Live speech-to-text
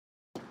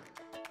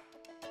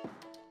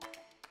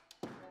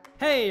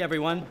Hey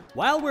everyone!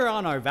 While we're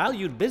on our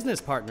valued business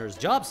partners'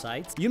 job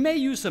sites, you may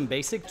use some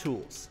basic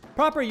tools.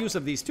 Proper use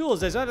of these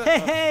tools is...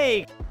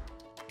 Hey!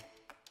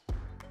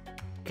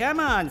 Come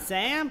on,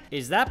 Sam!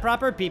 Is that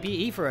proper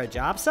PPE for a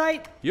job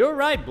site? You're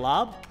right,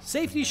 Blob.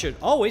 Safety should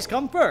always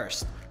come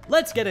first.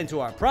 Let's get into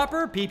our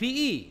proper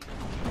PPE.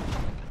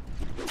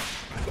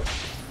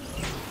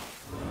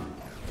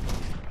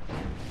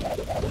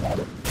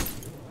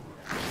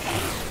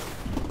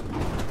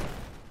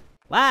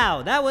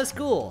 Wow, that was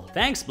cool.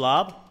 Thanks,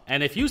 Blob.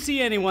 And if you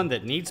see anyone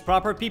that needs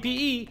proper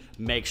PPE,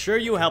 make sure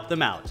you help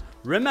them out.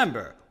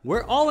 Remember,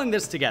 we're all in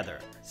this together.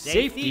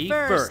 Safety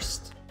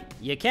first.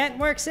 You can't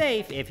work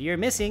safe if you're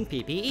missing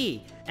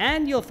PPE,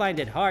 and you'll find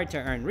it hard to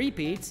earn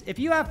repeats if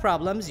you have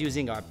problems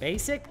using our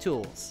basic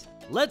tools.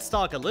 Let's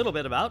talk a little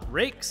bit about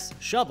rakes,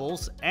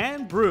 shovels,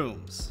 and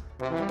brooms.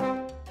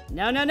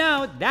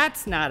 No,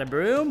 that's not a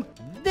broom.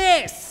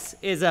 This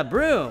is a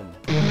broom.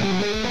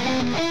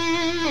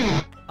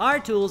 Our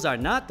tools are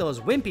not those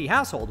wimpy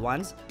household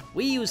ones.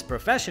 We use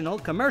professional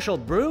commercial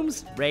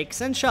brooms,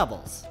 rakes, and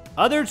shovels.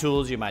 Other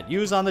tools you might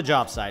use on the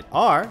job site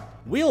are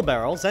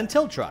wheelbarrows and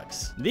tilt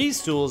trucks.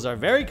 These tools are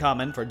very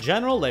common for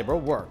general labor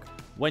work.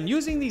 When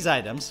using these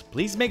items,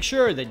 please make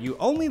sure that you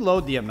only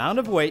load the amount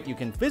of weight you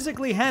can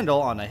physically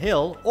handle on a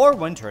hill or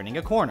when turning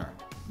a corner.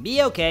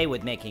 Be okay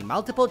with making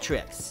multiple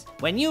trips.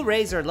 When you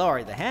raise or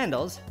lower the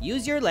handles,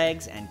 use your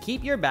legs and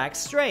keep your back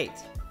straight.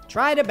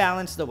 Try to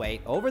balance the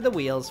weight over the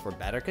wheels for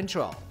better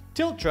control.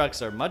 Tilt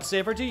trucks are much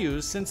safer to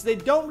use since they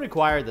don't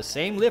require the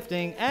same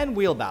lifting and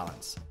wheel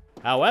balance.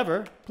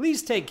 However,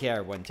 please take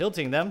care when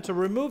tilting them to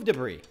remove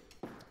debris.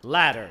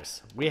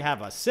 Ladders. We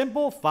have a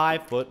simple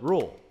 5-foot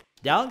rule.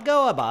 Don't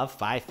go above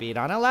 5 feet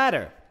on a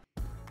ladder.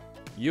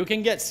 You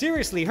can get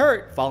seriously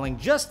hurt falling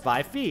just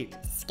 5 feet.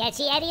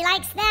 Sketchy Eddie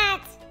likes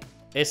that!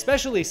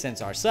 Especially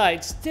since our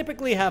sites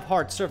typically have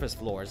hard surface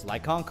floors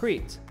like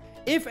concrete.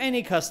 If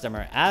any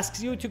customer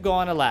asks you to go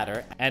on a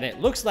ladder and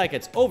it looks like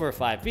it's over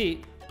 5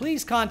 feet,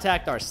 please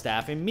contact our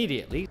staff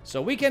immediately so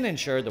we can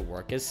ensure the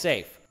work is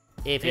safe.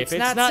 If it's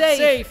not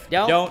safe,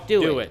 don't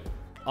do it.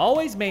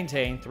 Always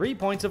maintain 3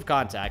 points of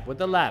contact with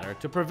the ladder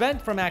to prevent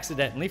from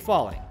accidentally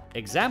falling.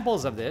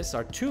 Examples of this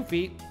are 2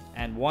 feet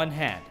and 1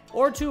 hand,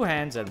 or 2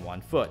 hands and 1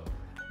 foot.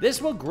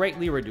 This will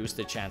greatly reduce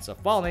the chance of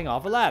falling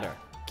off a ladder.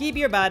 Keep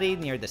your body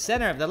near the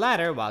center of the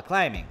ladder while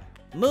climbing.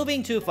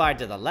 Moving too far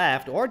to the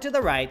left or to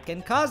the right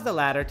can cause the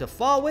ladder to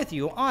fall with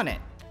you on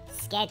it.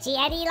 Sketchy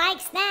Eddie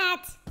likes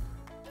that!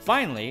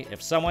 Finally,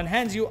 if someone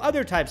hands you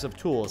other types of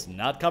tools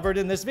not covered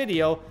in this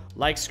video,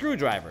 like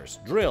screwdrivers,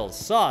 drills,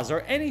 saws,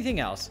 or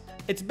anything else,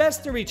 it's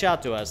best to reach out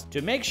to us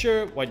to make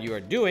sure what you are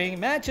doing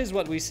matches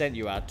what we sent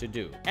you out to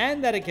do,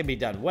 and that it can be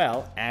done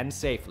well and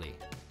safely.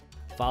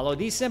 Follow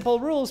these simple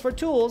rules for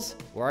tools,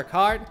 work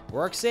hard,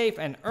 work safe,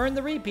 and earn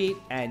the repeat,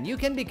 and you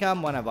can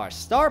become one of our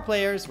star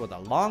players with a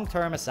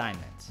long-term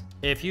assignment.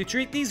 If you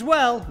treat these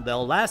well,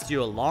 they'll last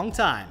you a long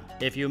time.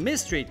 If you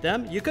mistreat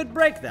them, you could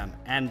break them,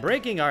 and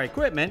breaking our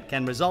equipment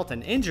can result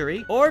in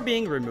injury or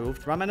being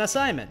removed from an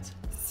assignment.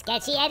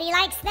 Sketchy Eddie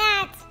likes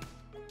that!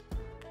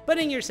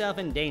 Putting yourself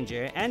in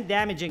danger and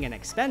damaging an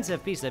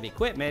expensive piece of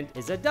equipment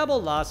is a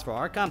double loss for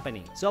our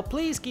company, so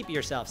please keep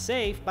yourself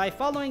safe by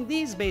following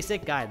these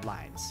basic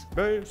guidelines.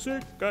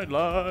 Basic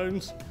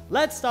guidelines.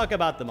 Let's talk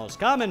about the most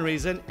common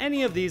reason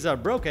any of these are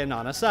broken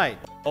on a site: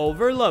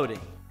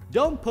 overloading.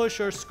 Don't push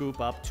or scoop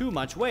up too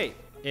much weight.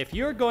 If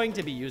you're going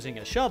to be using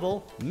a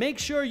shovel, make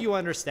sure you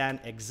understand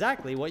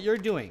exactly what you're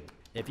doing.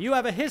 If you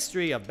have a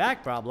history of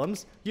back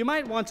problems, you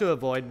might want to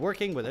avoid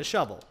working with a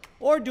shovel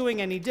or doing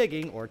any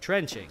digging or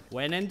trenching.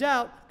 When in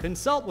doubt,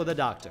 consult with a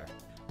doctor.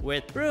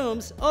 With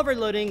brooms,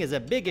 overloading is a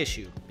big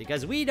issue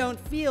because we don't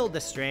feel the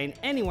strain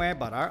anywhere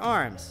but our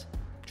arms.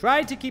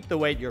 Try to keep the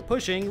weight you're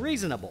pushing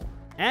reasonable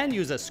and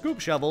use a scoop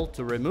shovel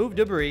to remove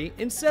debris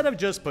instead of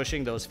just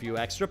pushing those few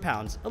extra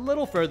pounds a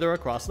little further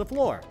across the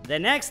floor. The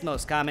next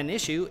most common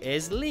issue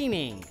is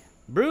leaning.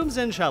 Brooms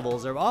and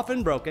shovels are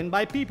often broken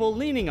by people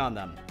leaning on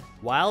them.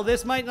 While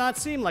this might not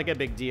seem like a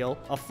big deal,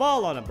 a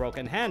fall on a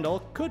broken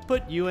handle could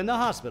put you in the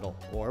hospital,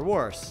 or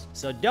worse.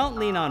 So don't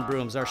lean on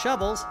brooms or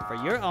shovels for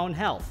your own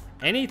health.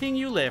 Anything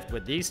you lift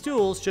with these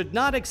tools should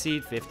not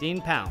exceed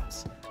 15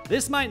 pounds.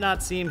 This might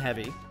not seem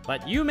heavy,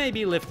 but you may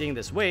be lifting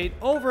this weight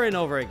over and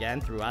over again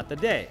throughout the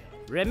day.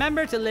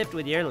 Remember to lift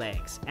with your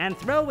legs and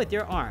throw with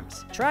your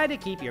arms. Try to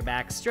keep your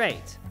back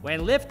straight.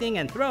 When lifting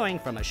and throwing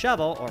from a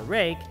shovel or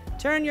rake,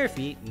 turn your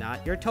feet,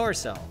 not your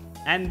torso.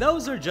 And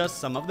those are just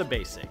some of the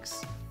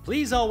basics.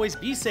 Please always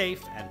be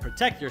safe and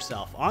protect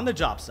yourself on the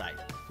job site.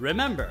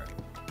 Remember,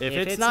 if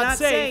it's not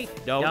safe,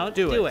 don't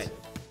do it.